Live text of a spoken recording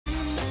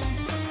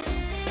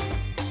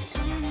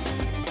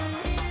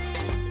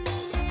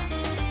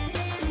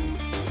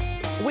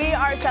We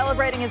are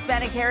celebrating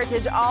Hispanic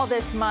heritage all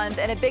this month,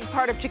 and a big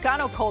part of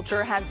Chicano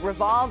culture has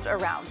revolved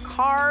around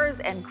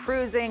cars and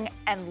cruising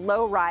and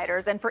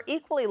lowriders. And for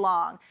equally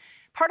long,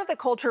 part of the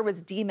culture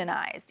was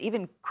demonized,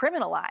 even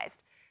criminalized.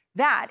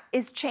 That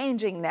is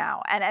changing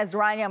now. And as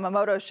Ryan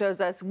Yamamoto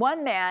shows us,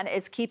 one man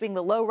is keeping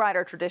the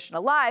lowrider tradition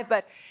alive,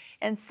 but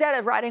instead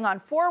of riding on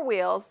four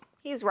wheels,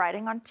 he's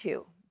riding on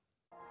two.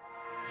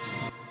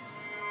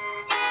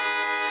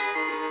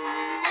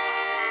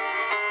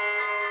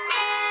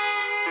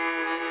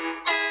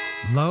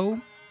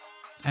 Low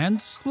and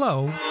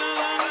slow,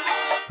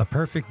 a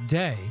perfect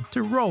day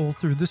to roll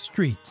through the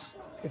streets.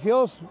 It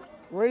feels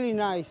really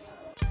nice.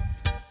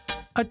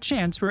 A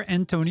chance for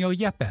Antonio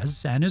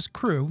Yepes and his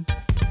crew,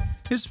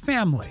 his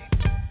family,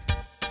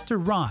 to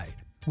ride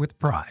with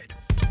pride.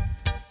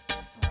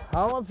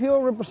 How I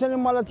feel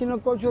representing my Latino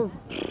culture?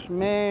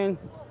 Man,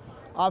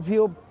 I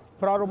feel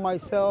proud of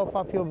myself.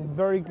 I feel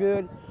very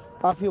good.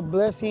 I feel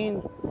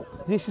blessing.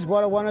 This is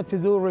what I wanted to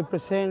do,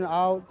 represent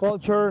our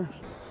culture.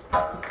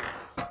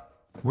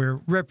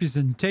 Where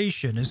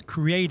representation is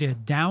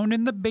created down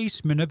in the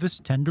basement of his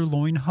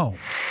Tenderloin home,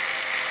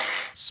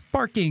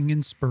 sparking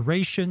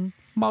inspiration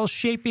while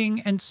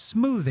shaping and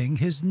smoothing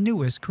his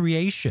newest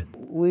creation.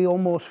 We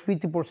almost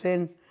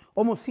 50%,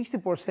 almost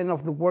 60%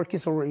 of the work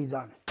is already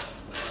done.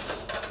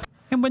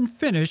 And when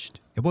finished,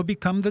 it will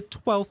become the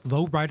 12th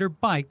lowrider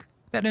bike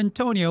that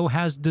Antonio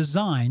has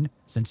designed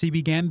since he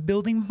began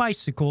building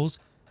bicycles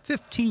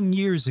 15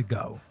 years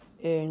ago.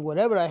 And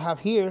whatever I have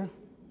here,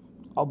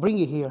 I'll bring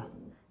it here.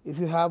 If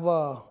you have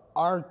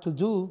art to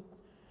do,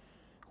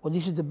 well,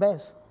 this is the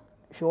best.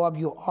 Show up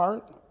your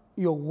art,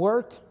 your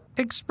work.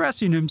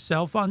 Expressing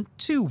himself on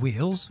two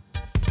wheels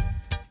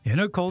in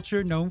a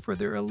culture known for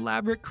their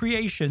elaborate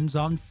creations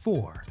on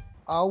four.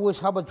 I always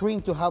have a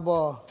dream to have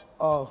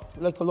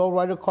like a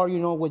lowrider car, you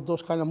know, with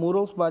those kind of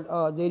models, but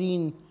I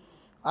didn't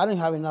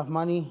have enough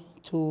money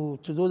to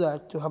do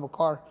that, to have a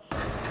car.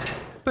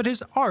 But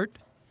his art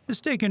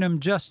has taken him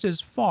just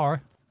as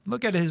far.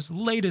 Look at his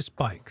latest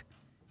bike.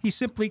 He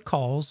simply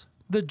calls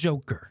the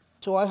Joker.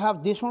 So I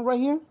have this one right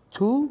here,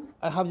 2.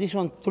 I have this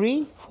one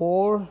 3,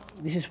 4,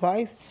 this is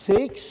 5,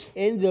 6,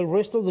 and the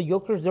rest of the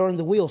Jokers, they're on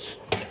the wheels,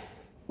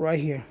 right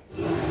here.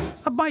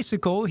 A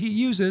bicycle he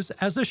uses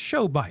as a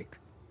show bike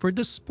for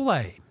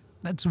display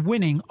that's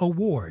winning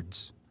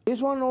awards. This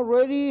one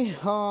already,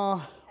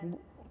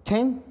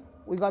 10.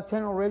 We got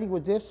 10 already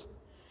with this.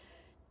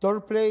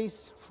 3rd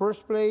place,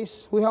 1st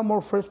place. We have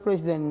more 1st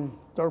place than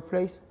 3rd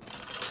place.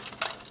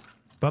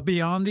 But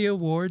beyond the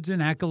awards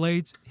and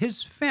accolades,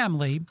 his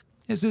family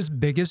is his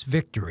biggest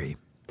victory.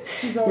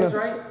 She's always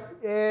right?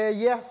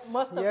 Yes.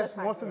 Most of the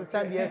time. Most of the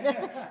time, yes.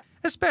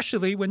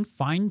 Especially when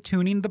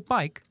fine-tuning the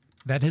bike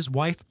that his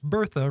wife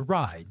Bertha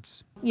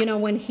rides. You know,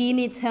 when he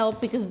needs help,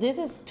 because this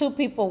is two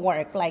people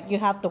work, like you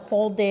have to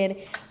hold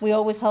it. We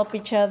always help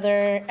each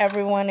other.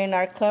 Everyone in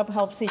our club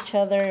helps each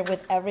other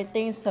with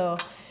everything, so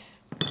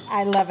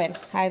I love it.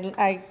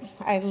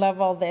 I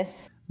love all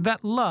this.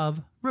 That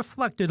love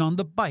reflected on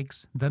the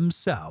bikes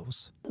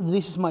themselves.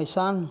 This is my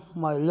son,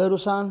 my little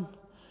son,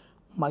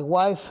 my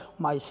wife,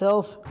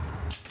 myself.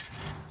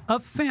 A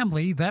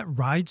family that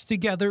rides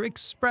together,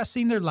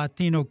 expressing their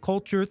Latino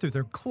culture through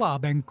their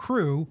club and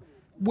crew,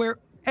 where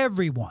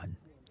everyone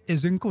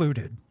is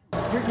included.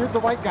 You're the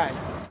white guy.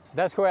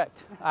 That's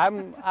correct.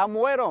 I'm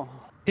güero.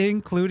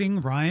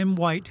 Including Ryan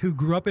White, who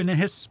grew up in a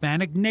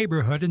Hispanic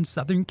neighborhood in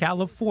Southern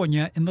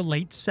California in the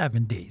late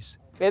 70s.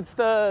 It's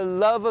the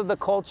love of the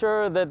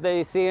culture that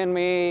they see in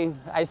me.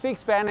 I speak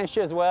Spanish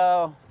as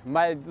well.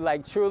 My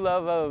true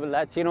love of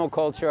Latino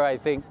culture, I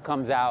think,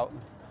 comes out.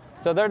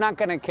 So they're not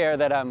gonna care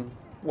that I'm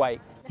white.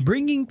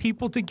 Bringing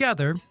people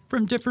together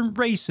from different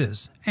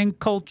races and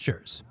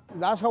cultures.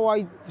 That's how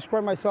I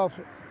describe myself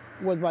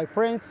with my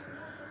friends,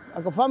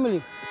 like a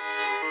family.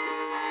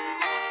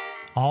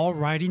 All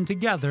riding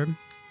together,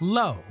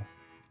 low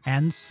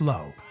and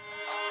slow.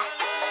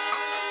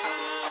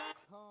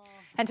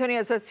 Antonio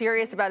is so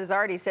serious about his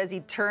art, he says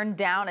he turned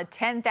down a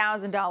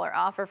 $10,000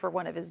 offer for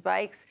one of his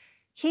bikes.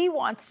 He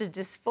wants to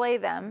display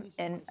them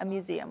in a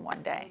museum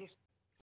one day.